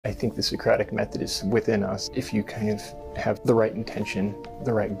think the Socratic method is within us. If you kind of have the right intention,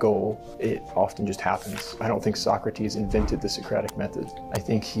 the right goal, it often just happens. I don't think Socrates invented the Socratic method. I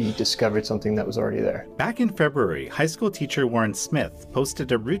think he discovered something that was already there. Back in February, high school teacher Warren Smith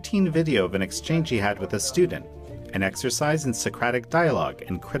posted a routine video of an exchange he had with a student, an exercise in Socratic dialogue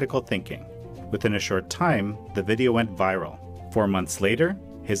and critical thinking. Within a short time, the video went viral. 4 months later,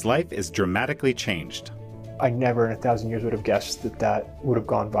 his life is dramatically changed. I never in 1,000 years would have guessed that that would have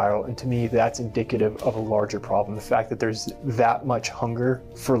gone viral. And to me, that's indicative of a larger problem. The fact that there's that much hunger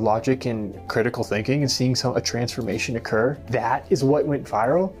for logic and critical thinking and seeing a transformation occur, that is what went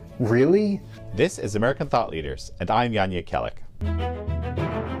viral? Really? This is American Thought Leaders, and I'm Jan Jekielek.